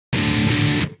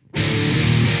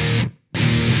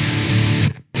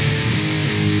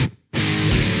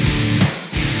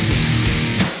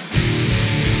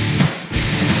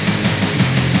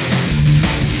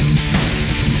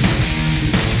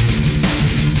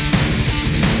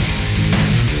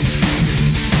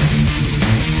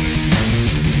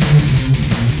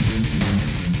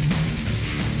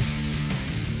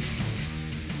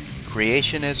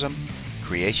Creationism,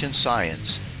 creation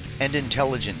science, and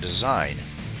intelligent design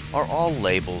are all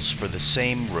labels for the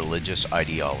same religious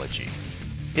ideology.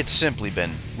 It's simply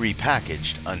been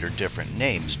repackaged under different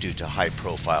names due to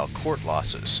high-profile court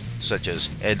losses, such as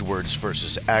Edwards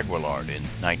versus Aguilar in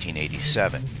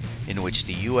 1987, in which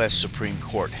the U.S. Supreme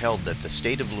Court held that the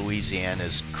state of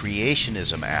Louisiana's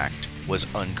Creationism Act was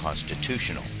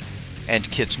unconstitutional,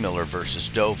 and Kitzmiller versus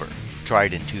Dover,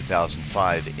 tried in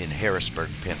 2005 in Harrisburg,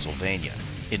 Pennsylvania,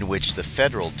 in which the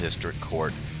federal district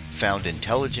court found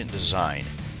intelligent design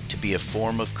to be a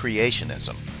form of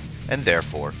creationism, and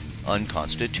therefore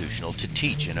unconstitutional to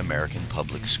teach in American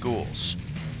public schools.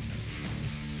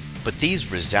 But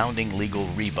these resounding legal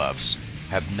rebuffs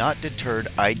have not deterred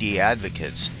ID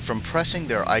advocates from pressing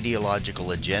their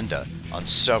ideological agenda on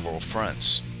several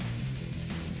fronts.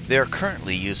 They are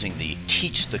currently using the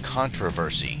 "teach the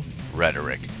controversy"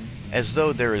 rhetoric, as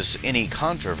though there is any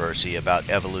controversy about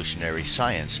evolutionary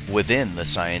science within the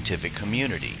scientific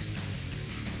community.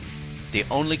 The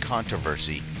only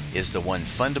controversy is the one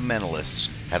fundamentalists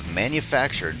have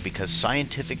manufactured because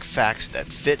scientific facts that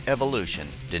fit evolution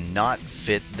do not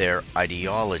fit their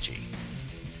ideology.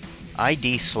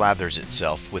 ID slathers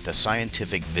itself with a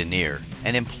scientific veneer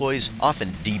and employs often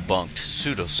debunked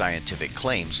pseudoscientific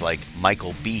claims like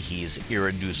Michael Behe's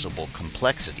irreducible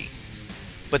complexity,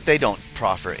 but they don't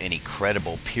proffer any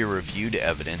credible peer-reviewed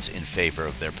evidence in favor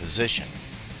of their position.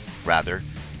 Rather,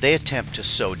 they attempt to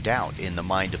sow doubt in the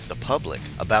mind of the public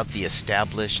about the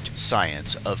established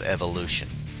science of evolution.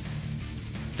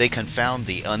 They confound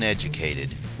the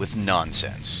uneducated with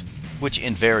nonsense, which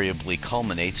invariably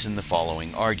culminates in the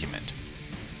following argument.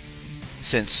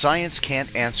 Since science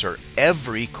can't answer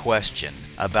every question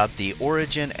about the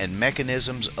origin and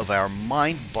mechanisms of our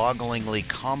mind-bogglingly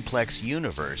complex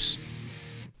universe,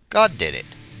 God did it.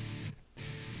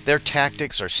 Their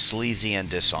tactics are sleazy and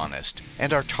dishonest,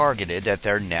 and are targeted at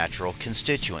their natural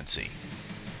constituency.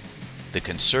 The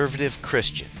conservative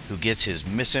Christian who gets his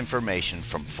misinformation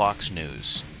from Fox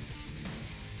News.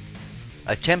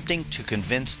 Attempting to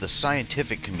convince the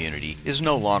scientific community is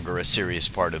no longer a serious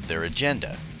part of their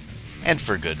agenda, and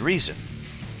for good reason.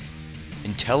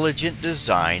 Intelligent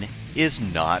design is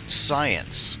not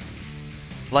science.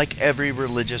 Like every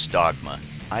religious dogma,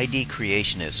 ID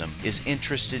creationism is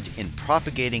interested in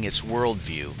propagating its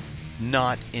worldview,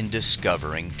 not in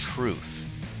discovering truth.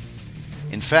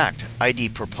 In fact, ID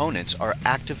proponents are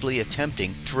actively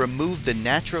attempting to remove the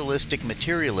naturalistic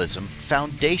materialism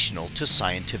foundational to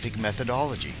scientific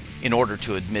methodology in order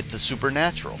to admit the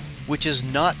supernatural, which is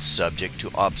not subject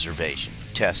to observation,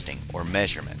 testing, or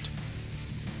measurement.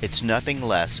 It's nothing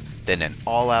less than an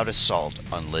all-out assault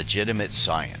on legitimate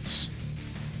science.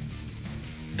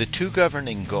 The two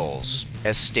governing goals,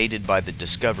 as stated by the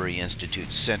Discovery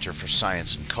Institute's Center for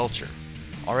Science and Culture,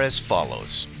 are as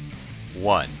follows.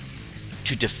 1.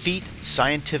 To defeat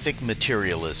scientific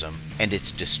materialism and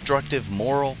its destructive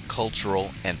moral,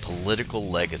 cultural, and political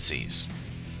legacies.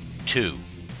 2.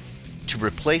 To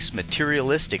replace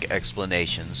materialistic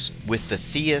explanations with the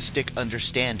theistic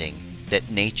understanding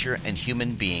that nature and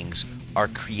human beings are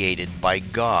created by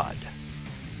God.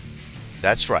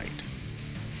 That's right.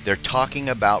 They're talking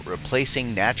about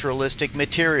replacing naturalistic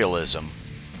materialism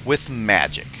with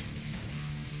magic.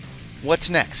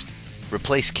 What's next?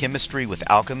 Replace chemistry with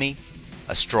alchemy,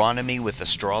 astronomy with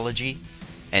astrology,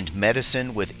 and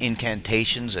medicine with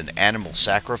incantations and animal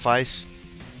sacrifice?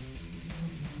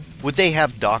 Would they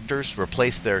have doctors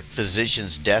replace their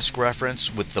physician's desk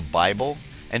reference with the Bible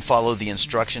and follow the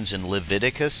instructions in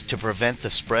Leviticus to prevent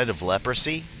the spread of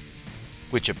leprosy,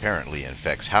 which apparently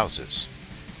infects houses?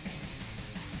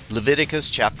 Leviticus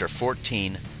chapter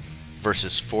 14,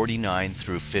 verses 49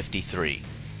 through 53.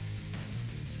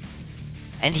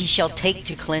 And he shall take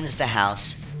to cleanse the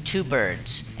house 2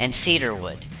 birds, and cedar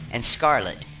wood, and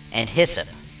scarlet, and hyssop.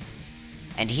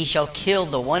 And he shall kill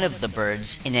the one of the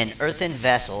birds in an earthen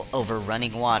vessel over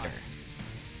running water.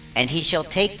 And he shall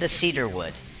take the cedar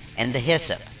wood, and the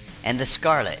hyssop, and the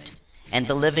scarlet, and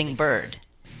the living bird,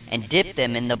 and dip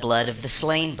them in the blood of the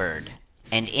slain bird,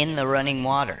 and in the running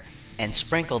water, and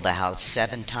sprinkle the house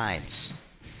 7 times.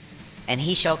 And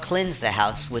he shall cleanse the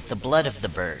house with the blood of the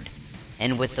bird,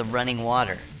 and with the running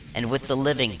water, and with the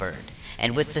living bird,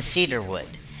 and with the cedar wood,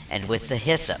 and with the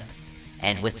hyssop,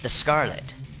 and with the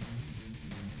scarlet.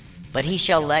 But he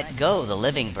shall let go the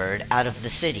living bird out of the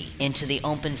city into the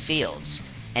open fields,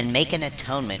 and make an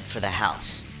atonement for the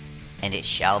house, and it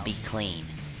shall be clean.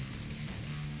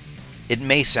 It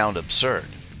may sound absurd,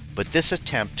 but this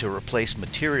attempt to replace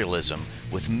materialism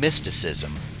with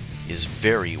mysticism is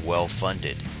very well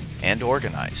funded and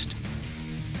organized,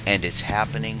 and it's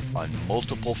happening on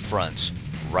multiple fronts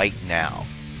right now.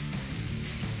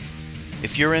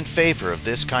 If you're in favor of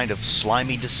this kind of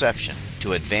slimy deception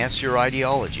to advance your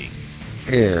ideology,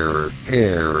 error,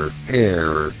 error,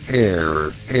 error,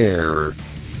 error, error.